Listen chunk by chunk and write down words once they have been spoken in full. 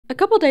A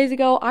couple days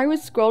ago, I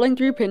was scrolling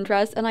through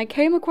Pinterest and I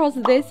came across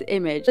this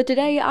image. So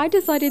today I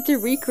decided to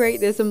recreate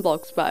this in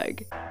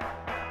Bloxburg.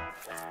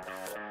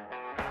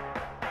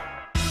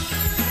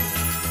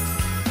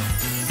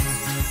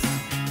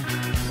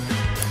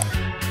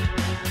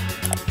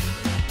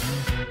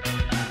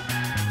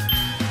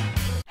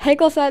 Hey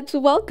glossettes,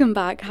 welcome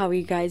back. How are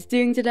you guys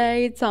doing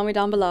today? Tell me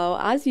down below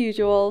as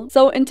usual.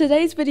 So in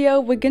today's video,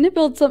 we're gonna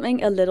build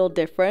something a little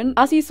different.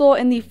 As you saw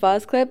in the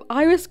first clip,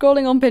 I was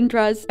scrolling on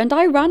Pinterest and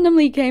I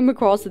randomly came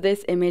across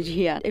this image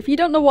here. If you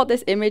don't know what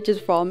this image is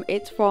from,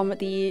 it's from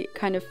the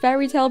kind of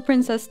fairy tale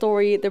princess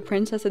story, The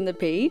Princess and the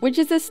Pea, which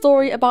is this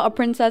story about a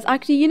princess.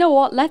 Actually, you know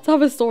what? Let's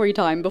have a story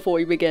time before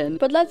we begin.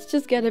 But let's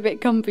just get a bit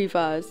comfy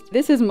first.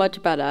 This is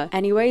much better.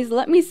 Anyways,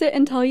 let me sit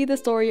and tell you the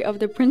story of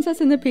The Princess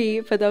and the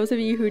Pea for those of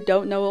you who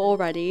don't know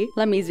already.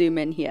 Let me zoom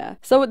in here.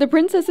 So The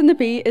Princess and the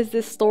Pea is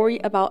this story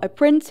about a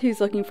prince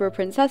who's looking for a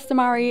princess to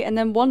marry, and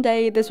then one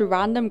day this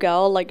random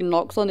girl like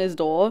knocks on his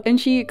door and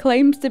she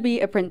claims to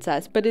be a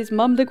princess, but his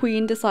mum, the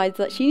queen, decides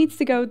that she needs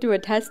to go through a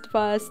test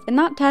first, and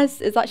that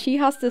test is that she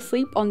has to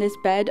sleep on this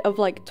bed of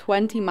like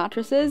 20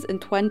 mattresses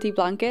and 20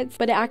 blankets,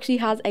 but it actually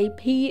has a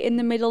pea in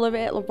the middle of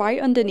it right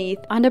underneath,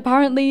 and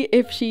apparently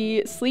if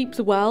she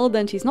sleeps well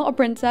then she's not a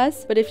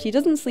princess, but if she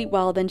doesn't sleep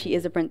well then she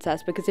is a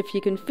princess, because if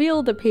she can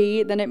feel the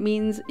pea then it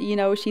means, you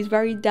know, she's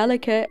very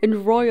delicate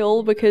and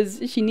royal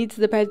because she needs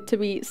the bed to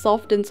be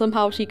soft, and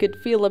somehow she could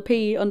feel a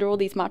pea under all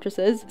these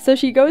mattresses. So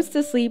she goes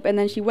to sleep and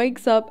then she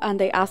wakes up and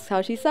they ask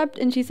how she slept,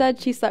 and she said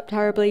she slept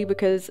terribly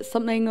because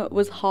something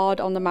was hard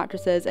on the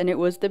mattresses and it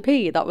was the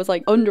pea that was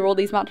like under all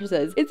these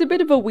mattresses. It's a bit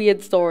of a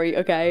weird story,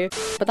 okay?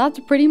 But that's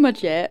pretty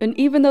much it. And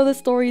even though the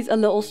story's a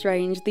little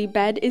strange, the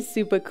bed is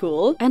super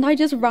cool, and I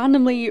just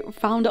randomly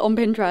found it on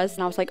Pinterest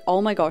and I was like,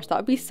 oh my gosh, that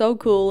would be so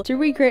cool to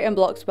recreate in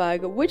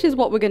Bloxburg, which is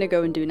what we're gonna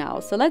go and do now.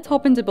 So let's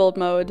hop into build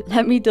mode.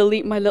 Let me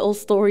delete my little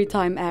story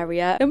time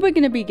area and we're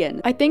gonna begin.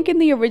 I think in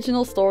the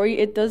original story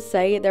it does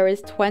say there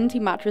is 20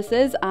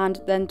 mattresses and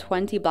then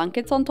 20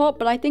 blankets on top,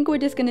 but I think we're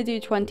just gonna do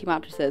 20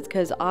 mattresses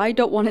because I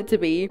don't want it to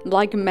be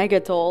like mega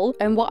tall.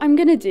 And what I'm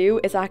gonna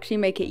do is actually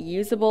make it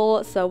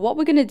usable. So what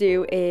we're gonna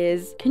do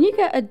is, can you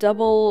get a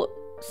double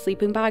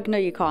sleeping bag? No,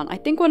 you can't. I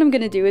think what I'm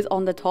gonna do is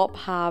on the top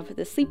have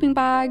the sleeping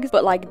bags,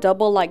 but like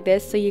double like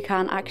this, so you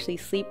can actually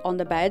sleep on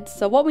the bed.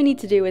 So what we need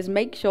to do is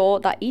make sure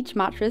that each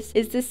mattress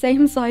is the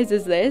same size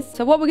as this.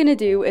 So what we're gonna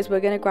do is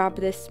we're gonna grab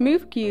this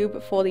smooth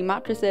cube for the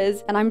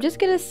mattresses, and I'm just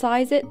gonna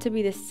size it to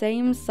be the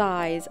same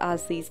size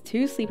as these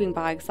two sleeping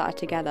bags that are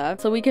together,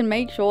 so we can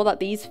make sure that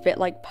these fit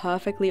like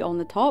perfectly on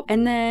the top.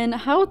 And then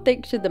how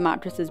thick should the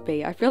mattresses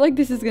be? I feel like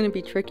this is gonna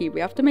be tricky.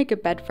 We have to make a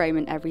bed frame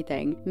and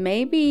everything.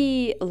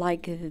 Maybe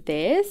like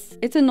this.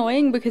 It's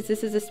annoying because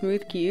this is a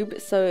smooth cube,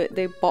 so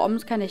the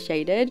bottom's kind of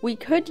shaded. We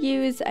could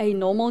use a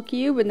normal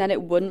cube and then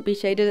it wouldn't be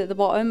shaded at the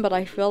bottom, but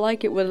I feel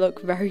like it would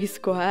look very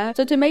square.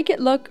 So to make it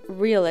look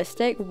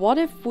realistic, what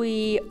if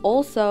we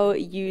also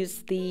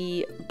use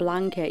the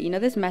blanket, you know,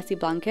 this messy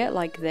blanket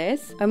like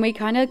this, and we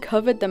kind of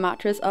covered the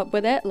mattress up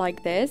with it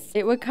like this?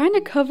 It would kind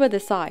of cover the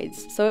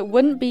sides, so it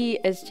wouldn't be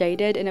as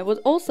shaded and it would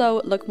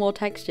also look more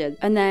textured,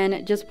 and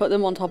then just put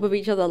them on top of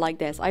each other like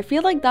this. I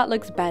feel like that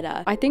looks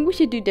better. I think we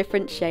should do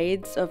different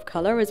shades of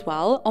color as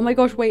well. Oh my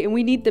gosh, wait, and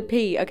we need the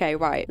pea. Okay,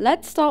 right.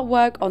 Let's start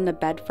work on the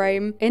bed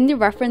frame. In the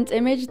reference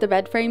image, the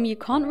bed frame, you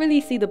can't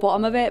really see the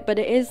bottom of it, but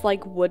it is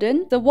like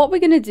wooden. So what we're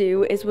gonna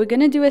do is we're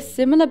gonna do a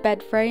similar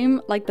bed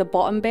frame, like the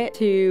bottom bit,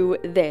 to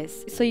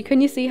this. So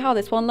can you see how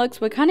this one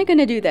looks? We're kind of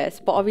gonna do this,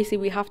 but obviously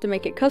we have to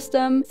make it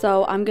custom.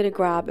 So I'm gonna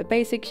grab a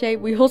basic shape.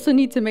 We also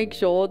need to make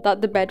sure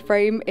that the bed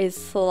frame is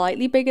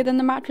slightly bigger than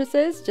the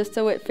mattresses, just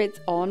so it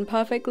fits on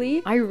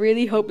perfectly. I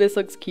really hope this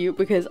looks cute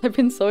because I've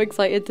been so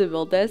excited to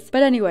build this.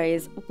 But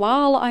anyways,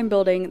 while I'm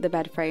building the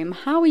bed frame,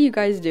 how are you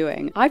guys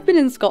doing? I've been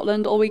in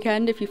Scotland all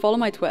weekend. If you follow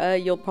my Twitter,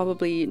 you'll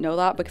probably know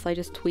that because I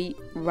just tweet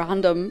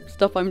random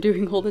stuff I'm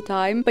doing all the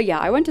time. But yeah,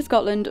 I went to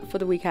Scotland for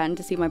the weekend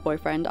to see my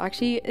boyfriend.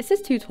 Actually, this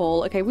is too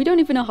tall. Okay, we don't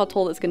even know how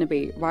tall it's gonna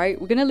be, right?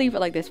 We're gonna leave it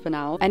like this for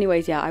now.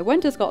 Anyways, yeah, I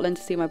went to Scotland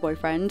to see my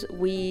boyfriend.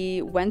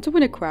 We went to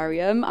an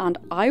aquarium, and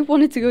I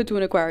wanted to go to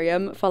an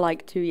aquarium for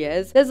like 2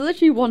 years. There's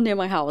literally one near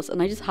my house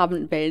and I just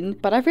haven't been,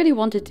 but I've really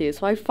wanted to.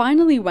 So I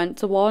finally went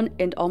to one,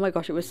 and oh my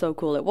gosh, it was so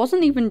cool. It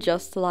wasn't even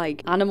just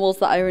like animals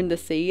that are in the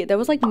sea. There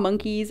was like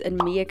monkeys and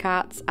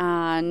meerkats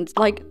and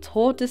like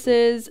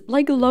tortoises,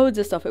 like loads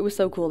of stuff. It was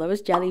so cool. There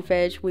was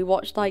jellyfish. We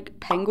watched like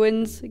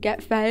penguins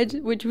get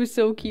fed, which was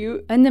so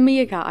cute. And the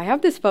meerkat, I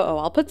have this photo.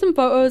 I'll put some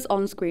photos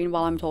on screen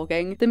while I'm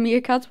talking. The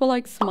meerkats were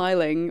like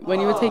smiling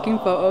when you were taking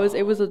photos.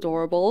 It was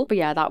adorable. But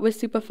yeah, that was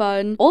super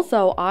fun.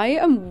 Also, I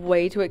am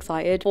way too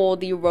excited for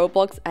the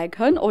Roblox egg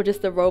hunt, or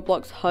just the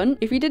Roblox hunt.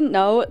 If you didn't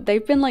know,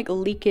 they've been like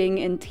leaking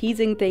and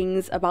teasing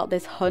things about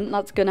this hunt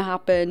that's gonna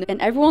happen,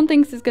 and everyone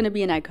thinks it's gonna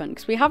be an egg hunt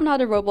because we haven't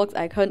had a Roblox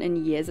egg hunt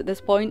in years at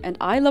this point, and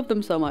I love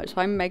them so much,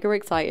 so I'm mega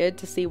excited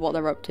to see what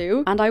they're up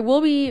to. And I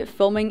will be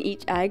filming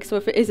each egg, so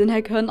if it is an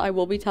egg hunt, I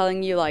will be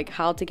telling you like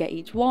how to get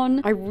each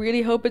one. I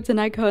really hope it's an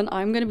egg hunt.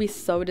 I'm gonna be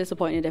so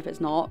disappointed if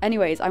it's not.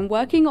 Anyways, I'm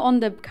working on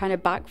the kind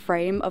of back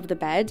frame of the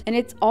bed, and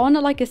it's on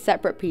like a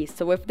separate piece,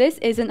 so if this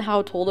isn't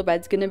how tall the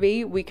bed's gonna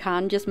be, we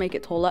can just make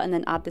it taller and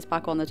then add this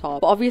back on the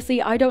top. But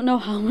obviously I don't know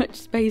how much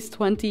space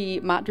 20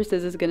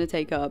 mattresses is gonna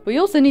take up. We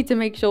also need to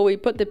make sure we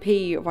put the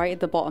P right at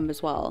the bottom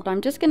as well. But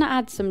I'm just gonna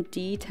add some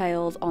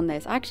details on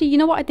this. Actually, you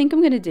know what I think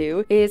I'm gonna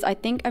do is I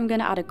think I'm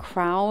gonna add a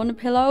crown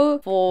pillow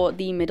for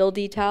the middle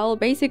detail.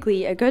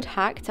 Basically, a good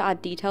hack to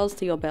add details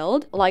to your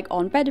build, like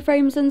on bed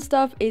frames and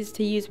stuff, is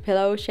to use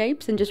pillow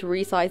shapes and just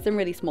resize them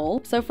really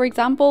small. So for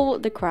example,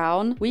 the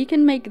crown, we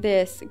can make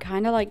this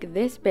kind of like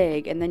this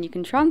big, and then you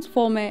can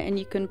transform it and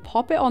you can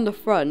pop it on the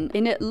front,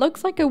 and it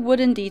looks like a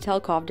wooden detail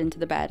carved into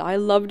the bed. I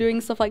love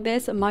doing stuff like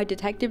this. My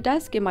detective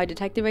desk in my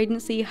detective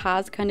agency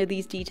has kind of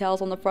these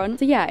details on the front.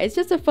 So yeah, it's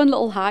just a fun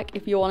little hack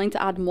if you're wanting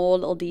to add more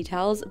little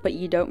details, but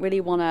you don't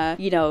really want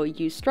to, you know,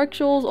 use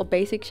structurals or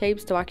basic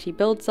shapes to actually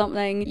build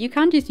something. You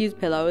can just use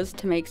pillows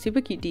to make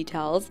super cute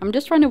details. I'm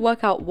just trying to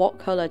work out what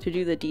color to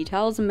do the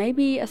details.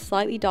 Maybe a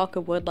slightly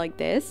darker wood like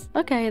this.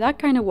 Okay, that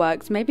kind of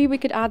works. Maybe we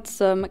could add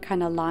some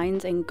kind of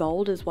lines in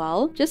gold as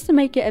well, just to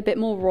make it a bit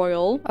more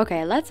royal.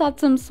 Okay, let's add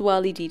some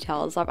swirly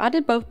details. I've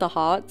added both the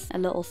hearts, a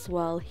little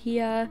swirl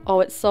here. Oh,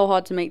 it's so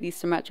hard to make these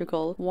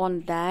symmetrical.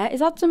 One there. Is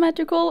that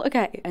symmetrical?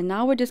 Okay, and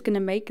now we're just gonna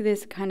make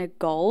this kind of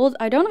gold.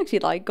 I don't actually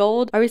like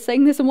gold. I was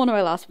saying this in one of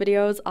my last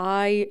videos.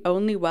 I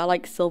only wear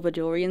like silver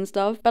jewelry and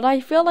stuff, but I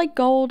feel like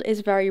gold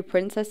is very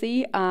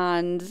princessy,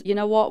 and you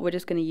know what? We're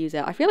just gonna use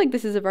it. I feel like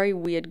this is a very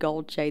weird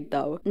gold shade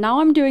though. Now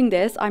I'm doing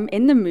this, I'm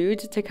in the mood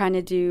to kind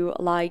of do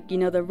like, you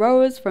know, the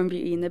rose from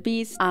Beauty and the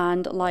Beast,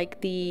 and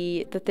like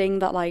the thing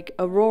that like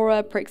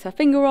Aurora pricks her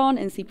finger on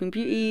in Sleeping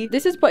Beauty.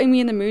 This is putting me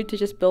in the mood to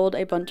just build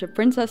a bunch of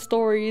princess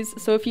stories.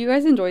 So if you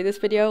guys enjoy this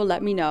video,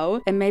 let me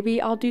know, and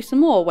maybe I'll do some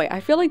more. Wait, I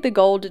feel like the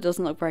gold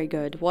doesn't look very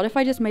good. What if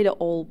I just made it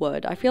all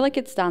wood? I feel like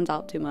it stands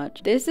out too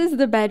much. This is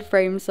the bed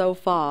frame so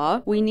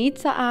far. We need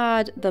to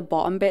add the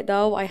bottom bit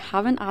though. I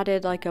haven't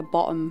added like a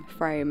bottom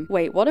frame.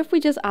 Wait, what if we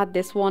just add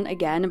this one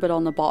again, but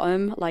on the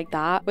bottom like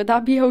that? Would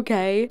that be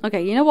okay?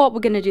 Okay, you know what? We're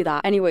gonna do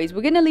that. Anyways,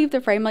 we're gonna leave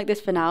the frame like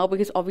this for now,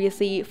 because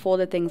obviously for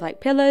the things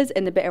like pillars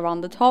and the bit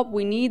around the top,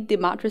 we need the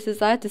mattresses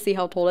there to see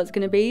how tall it's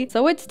gonna be.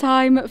 So it's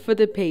time for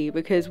the P,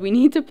 because we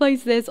need to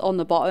place this on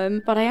the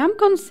bottom. But I am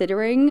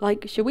considering,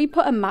 like, should we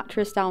put a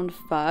mattress down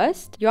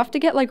first? You have to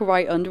get like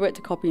right under it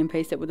to copy and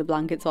paste it with the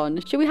blankets on.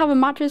 Should we have a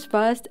mattress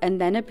first and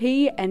then a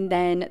P and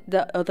then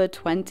the other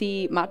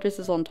 20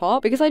 mattresses on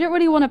top? Because I don't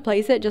really want to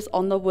place it just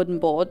on the wooden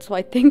board, so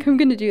I think I'm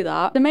gonna do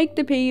that. To make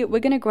the P, we're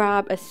gonna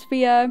grab a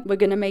sphere. We're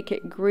gonna make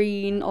it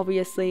green,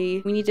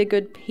 obviously. We need a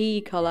good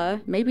P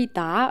color. Maybe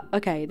that.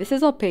 Okay, this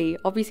is our P.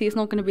 Obviously it's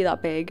not gonna be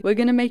that big. We're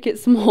gonna make it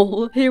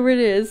small. Here it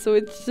is. So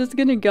it's just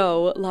gonna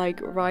go like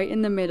right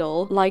in the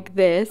middle like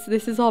this.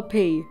 This is our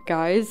P,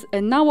 guys.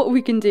 And now what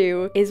we can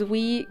do is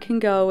we can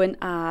go and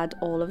add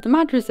all of the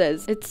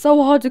mattresses. It's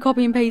so hard to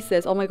copy and paste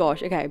this. Oh my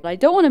gosh. Okay, but I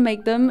don't want to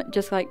make them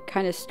just like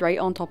kind of straight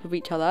on top of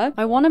each other.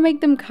 I want to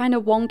make them kind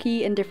of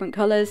wonky in different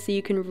colors so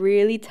you can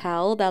really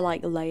tell they're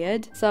like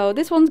layered. So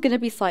this one's gonna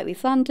be slightly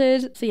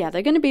slanted. So yeah,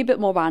 they're gonna be a bit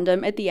more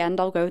random. At the end,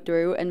 I'll go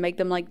through and make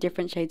them like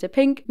different shades of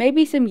pink,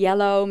 maybe some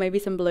yellow, maybe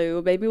some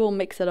blue. Maybe we'll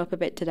mix it up a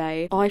bit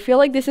today. Oh, I feel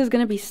like this is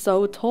gonna be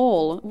so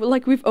tall.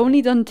 Like we've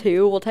only done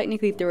 2, well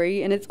technically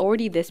 3, and it's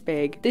already this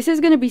big. This is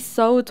gonna be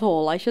so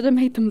tall. I should have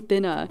made them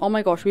thinner. Oh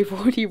my gosh, we've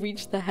already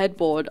reached the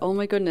headboard. Oh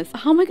my goodness.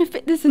 How am I gonna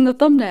fit this in the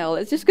thumbnail?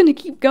 It's just gonna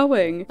keep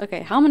going.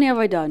 Okay, how many have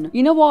I done?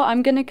 You know what?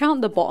 I'm gonna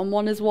count the bottom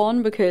one as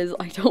 1 because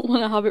I don't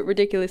want to have it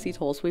ridiculously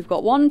tall. So we've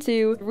got 1,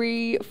 2,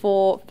 3,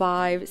 4,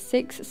 5,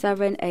 6,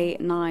 7,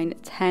 8, 9,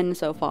 10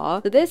 so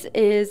far. So this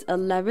is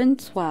 11,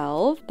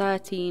 12,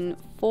 13,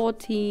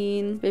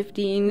 14,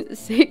 15,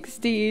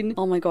 16.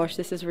 Oh my gosh,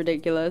 this is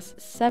ridiculous.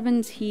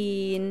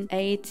 17,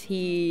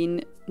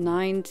 18,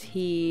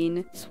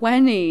 19,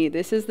 20.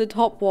 This is the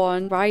top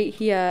one right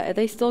here. Are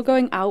they still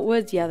going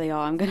outwards? Yeah, they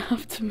are. I'm gonna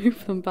have to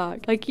move them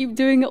back. I keep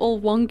doing it all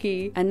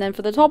wonky. And then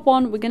for the top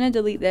one, we're gonna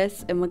delete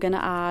this and we're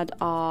gonna add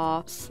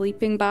our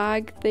sleeping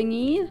bag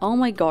thingy. Oh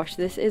my gosh,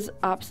 this is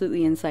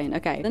absolutely insane.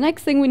 Okay, the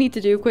next thing we need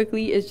to do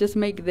quickly is just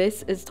make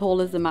this as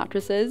tall as the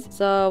mattresses.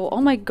 So,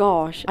 oh my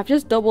gosh, I've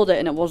just doubled it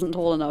and it wasn't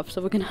tall enough,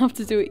 so we're gonna have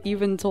to do it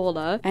even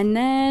taller. And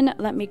then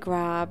let me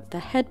grab the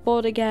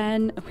headboard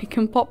again. We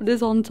can pop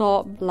this on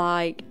top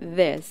like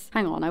this.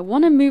 Hang on, I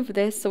want to move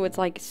this so it's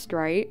like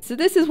straight. So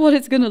this is what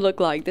it's gonna look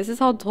like. This is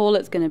how tall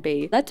it's gonna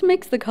be. Let's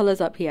mix the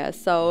colors up here.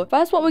 So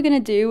first what we're gonna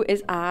do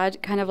is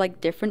add kind of like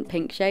different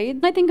pink shades.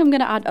 I think I'm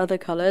gonna add other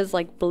colors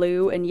like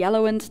blue and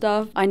yellow and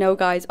stuff. I know,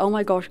 guys. Oh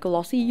my gosh,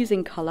 Glossie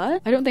using color.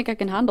 I don't think I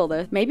can handle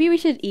this. Maybe we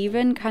should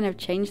even kind of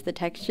change the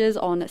textures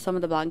on some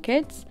of the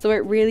blankets so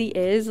it really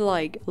is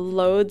like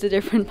loads of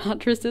different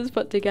mattresses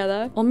put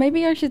together. Or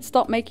maybe I should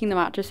stop making the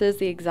mattresses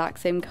the exact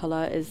same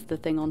color as the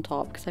thing on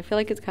top, because I feel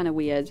like it's kind of weird.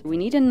 weird. We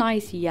need a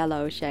nice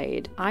yellow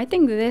shade. I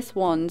think this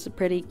one's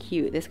pretty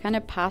cute. This kind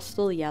of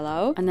pastel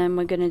yellow. And then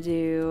we're gonna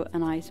do a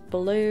nice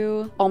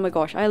blue. Oh my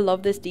gosh, I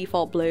love this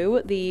default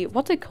blue. The,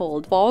 what's it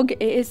called? Fog.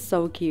 It is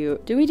so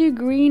cute. Do we do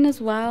green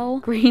as well?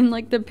 Green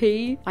like the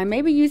pea? I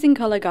may be using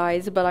color,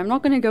 guys, but I'm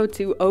not gonna go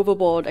too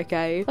overboard,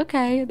 okay?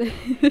 Okay,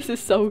 this is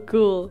so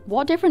cool.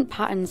 What different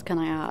patterns can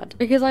I add?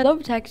 Because I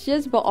love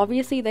textures, but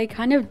obviously they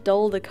kind of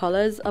dull the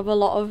colors of a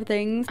lot of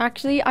things.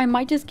 Actually, I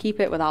might just keep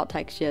it without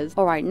textures.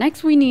 All right,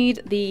 next we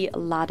need the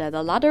ladder.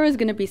 The ladder is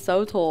gonna be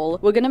so tall.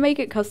 We're gonna make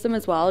it custom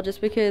as well,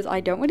 just because I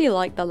don't really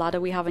like the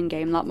ladder we have in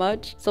game that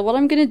much. So what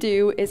I'm gonna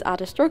do is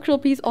add a structural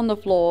piece on the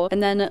floor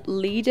and then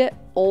lead it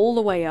all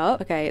the way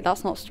up. Okay,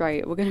 that's not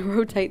straight. We're gonna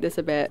rotate this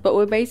a bit, but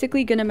we're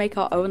basically gonna make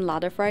our own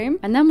ladder frame.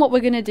 And then what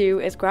we're gonna do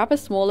is grab a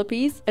smaller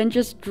piece and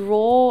just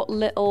draw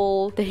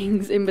little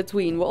things in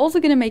between. We're also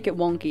gonna make it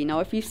wonky. Now,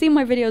 if you've seen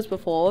my videos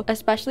before,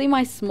 especially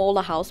my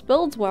smaller house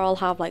builds where I'll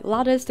have like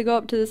ladders to go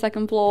up to the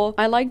second floor,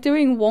 I like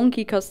doing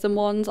wonky custom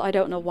ones. I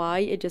don't know why,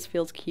 it just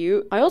feels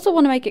cute. I also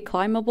want to make it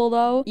climbable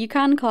though. You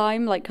can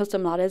climb like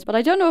custom ladders, but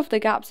I don't know if the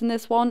gaps in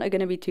this one are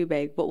gonna be too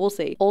big, but we'll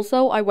see.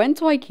 Also, I went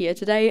to IKEA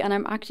today and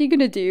I'm actually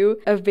gonna do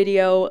a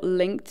video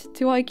linked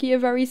to IKEA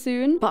very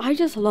soon, but I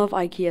just love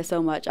IKEA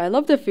so much. I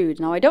love the food.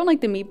 Now, I don't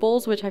like the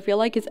meatballs, which I feel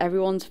like is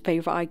everyone's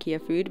favorite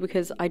IKEA food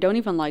because I don't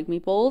even like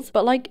meatballs,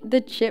 but like the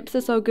chips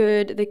are so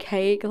good, the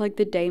cake, like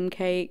the Dame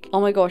cake.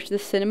 Oh my gosh, the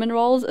cinnamon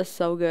rolls are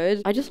so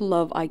good. I just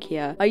love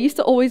IKEA. I used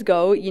to always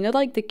go, you know,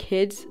 like the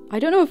kids, I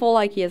don't know if all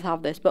IKEAs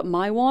have this, but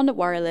my one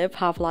where I live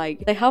have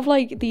like, they have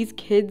like these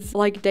kids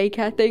like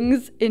daycare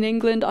things in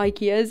England,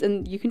 IKEAs,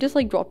 and you can just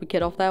like drop a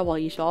kid off there while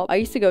you shop. I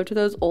used to go to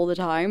those all the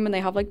time and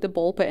they have like the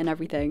ball pit and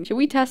everything. Should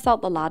we test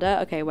out the ladder?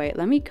 Okay, wait,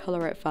 let me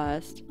color it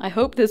first. I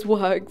hope this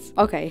works.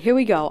 Okay, here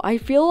we go. I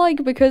feel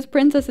like because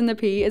Princess and the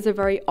Pea is a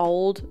very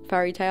old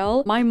fairy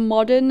tale, my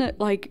modern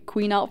like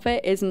queen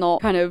outfit is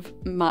not kind of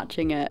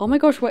matching it. Oh my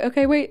gosh, wait,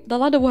 okay, wait, the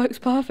ladder works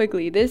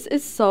perfectly. This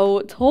is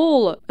so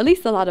tall. At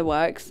least the ladder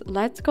works.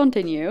 Let's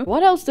continue.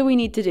 What else do we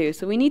need to do?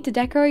 So we need to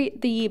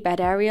decorate the bed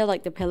area,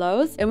 like the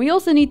pillows, and we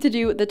also need to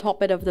do the top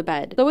bit of the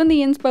bed. So in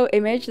the inspo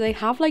image, they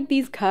have like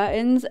these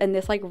curtains and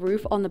this like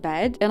roof on the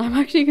bed, and I'm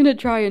actually gonna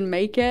try and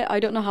make it. I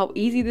don't know how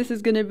easy this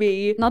is gonna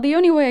be. Now, the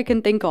only way I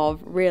can think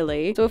of,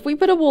 really, so if we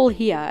put a wall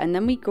here and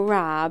then we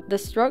grab the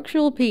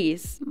structural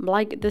piece,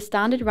 like the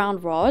standard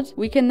round rod,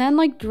 we can then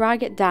like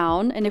drag it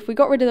down, and if we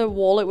got rid of the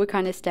wall, it would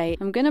kind of stay.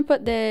 I'm gonna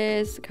put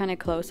this kind of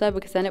closer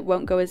because then it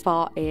won't go as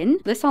far in.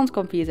 This sounds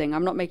confusing.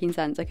 I'm not making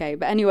sense. Okay,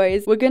 but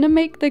anyways, we're gonna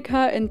make the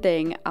curtain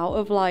thing out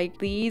of like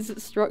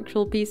these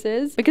structural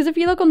pieces, because if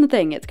you look on the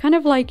thing, it's kind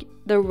of like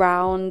the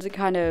round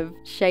kind of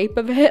shape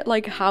of it,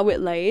 like how it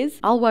lays.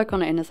 I'll work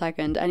on it in a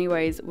second.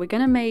 Anyways, we're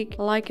gonna make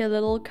like a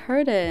little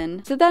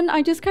curtain. So then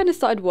I just kind of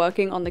started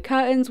working on the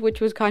curtains,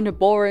 which was kind of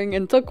boring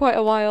and took quite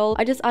a while.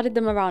 I just added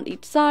them around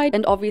each side,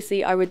 and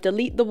obviously I would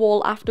delete the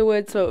wall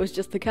afterwards, so it was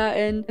just the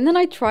curtain. And then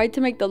I tried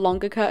to make the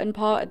longer curtain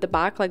part at the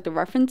back, like the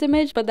reference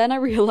image, but then I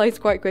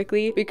realized quite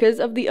quickly, because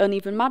of the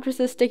uneven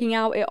mattresses sticking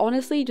out, it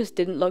honestly just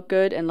didn't look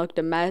good and looked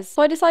a mess.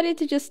 So I decided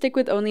to just stick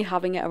with only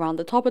having it around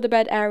the top of the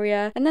bed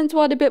area. And then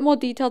to add a bit more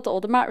detail to all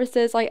the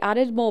mattresses, I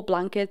added more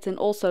blankets and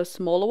also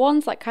smaller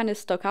ones that kind of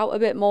stuck out a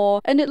bit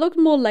more, and it looked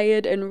more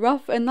layered and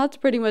rough, and that's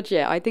pretty much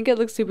it. I think it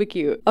looks super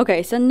cute.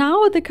 Okay, so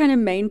now the kind of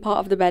main part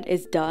of the bed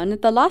is done.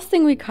 The last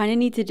thing we kind of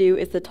need to do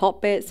is the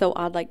top bit, so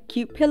add like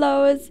cute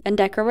pillows and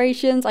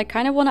decorations. I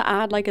kind of want to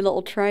add like a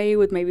little tray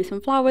with maybe some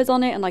flowers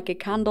on it and like a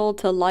candle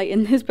to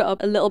lighten this bit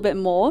up a little bit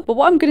more. But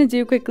what I'm gonna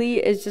do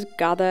quickly is just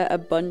gather a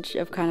bunch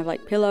of kind of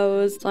like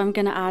pillows. So I'm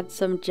gonna add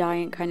some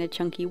giant kind of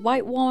chunky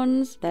white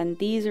ones, then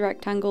these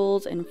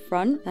rectangles in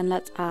front, then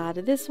let's add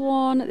this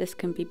one. This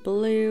can be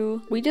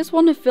blue. We just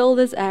want to fill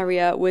this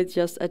area with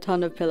just a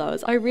ton of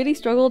pillows. I really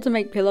struggled to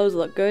make pillows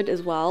look good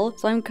as well,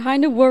 so I'm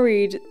kind of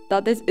worried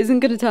that this isn't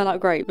going to turn out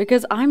great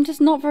because I'm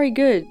just not very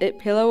good at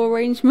pillow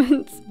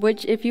arrangements,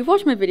 which if you've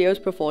watched my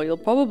videos before, you'll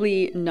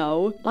probably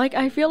know. Like,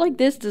 I feel like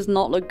this does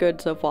not look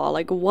good so far.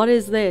 Like, what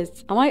is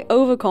this? Am I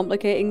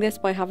overcomplicating this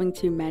by having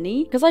too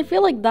many? Because I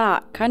feel like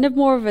that kind of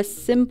more of a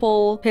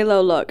simple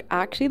pillow look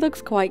actually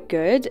looks quite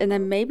good. And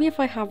then maybe if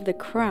I have the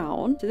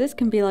crown, so this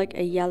can be like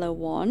a yellow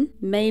one,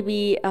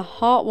 maybe a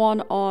heart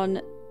one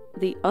on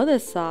the other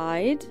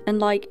side, and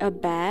like a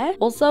bear.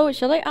 Also,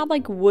 should I add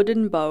like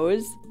wooden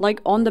bows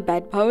like on the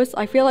bedpost?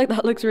 I feel like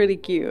that looks really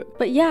cute.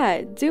 But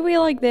yeah, do we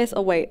like this?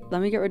 Oh wait,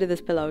 let me get rid of this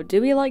pillow. Do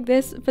we like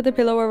this for the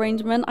pillow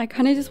arrangement? I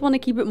kind of just want to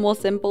keep it more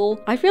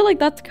simple. I feel like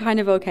that's kind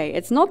of okay.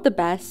 It's not the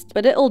best,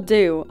 but it'll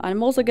do.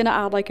 I'm also gonna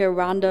add like a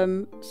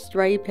random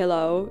stray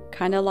pillow,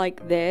 kind of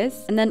like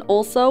this, and then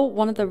also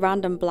one of the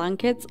random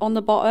blankets on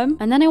the bottom.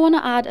 And then I want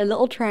to add a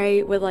little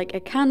tray with like a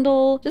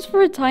candle, just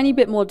for a tiny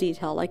bit more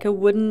detail, like a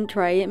wooden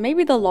tray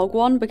maybe the log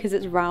one because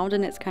it's round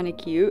and it's kind of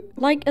cute.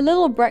 Like a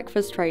little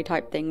breakfast tray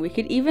type thing. We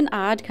could even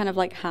add kind of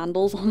like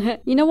handles on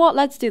it. You know what?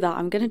 Let's do that.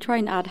 I'm gonna try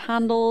and add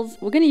handles.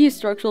 We're gonna use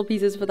structural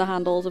pieces for the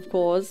handles, of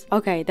course.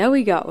 Okay, there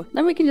we go.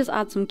 Then we can just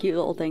add some cute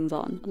little things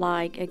on,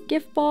 like a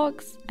gift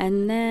box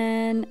and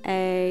then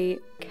a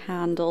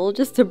candle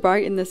just to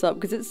brighten this up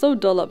because it's so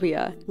dull up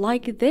here.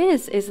 Like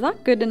this. Is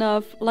that good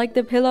enough? Like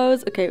the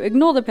pillows. Okay,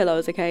 ignore the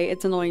pillows, okay?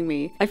 It's annoying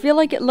me. I feel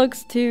like it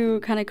looks too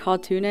kind of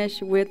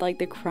cartoonish with like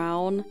the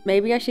crown.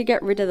 Maybe I should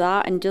get rid of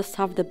that and just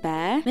have the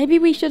bear. Maybe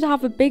we should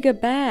have a bigger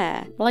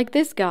bear. Like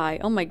this guy.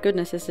 Oh my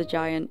goodness, it's a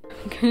giant.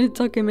 I'm gonna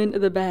tuck him into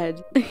the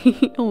bed.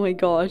 Oh my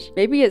gosh.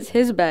 Maybe it's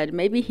his bed.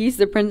 Maybe he's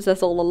the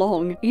princess all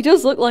along. He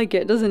does look like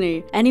it, doesn't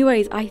he?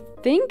 Anyways, I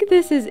think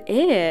this is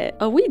it.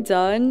 Are we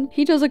done?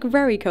 He does look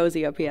very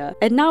cozy up here.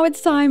 And now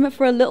it's time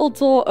for a little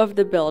tour of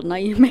the build. Now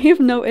you may have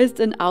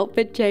noticed an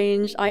outfit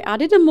change. I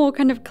added a more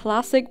kind of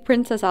classic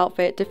princess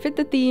outfit to fit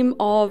the theme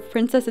of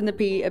Princess in the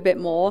Pea a bit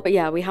more. But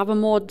yeah, we have a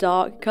more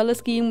dark color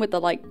scheme with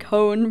the like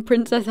cone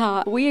princess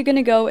hat. We are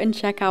gonna go and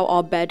check out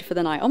our bed for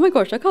the night. Oh my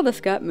gosh, look how the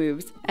skirt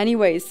moves.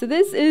 Anyways, so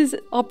this is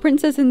our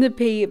Princess in the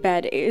Pea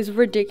bed. It is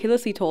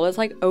ridiculously tall. It's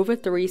like over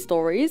 3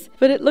 stories,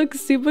 but it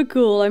looks super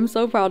cool. I'm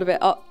so proud of it.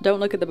 Oh,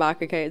 don't look at the back.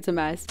 Okay, it's a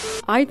mess.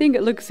 I think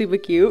it looks super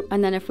cute.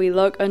 And then if we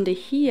look under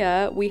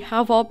here, we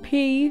have our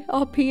pea.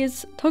 Our pea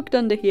is tucked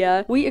under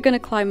here. We are going to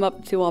climb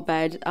up to our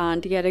bed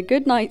and get a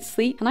good night's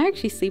sleep. Can I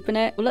actually sleep in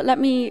it? Will it let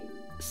me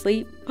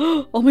sleep?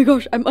 Oh my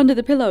gosh, I'm under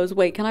the pillows.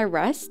 Wait, can I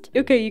rest?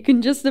 Okay, you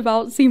can just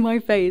about see my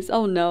face.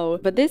 Oh no.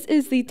 But this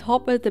is the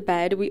top of the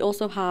bed. We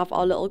also have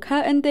our little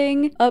curtain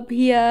thing up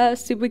here.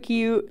 Super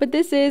cute. But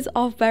this is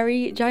our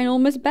very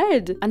ginormous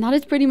bed. And that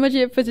is pretty much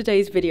it for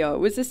today's video. It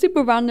was a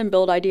super random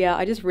build idea.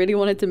 I just really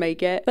wanted to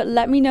make it. But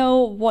let me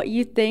know what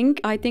you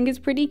think. I think it's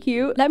pretty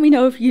cute. Let me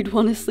know if you'd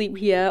want to sleep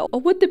here or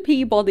would the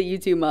pea bother you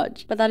too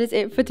much. But that is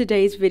it for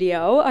today's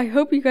video. I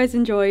hope you guys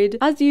enjoyed.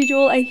 As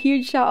usual, a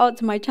huge shout out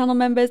to my channel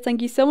members.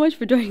 Thank you so much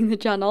for joining the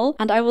channel,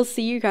 and I will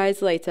see you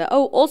guys later.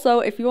 Oh, also,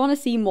 if you want to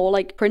see more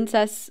like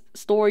princess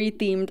story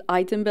themed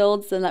item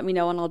builds, then let me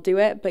know and I'll do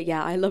it. But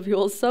yeah, I love you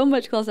all so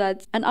much,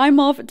 glossettes, and I'm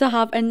off to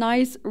have a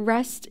nice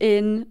rest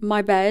in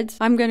my bed.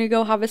 I'm gonna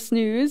go have a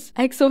snooze.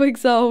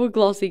 XOXO,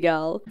 Glossie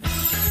girl.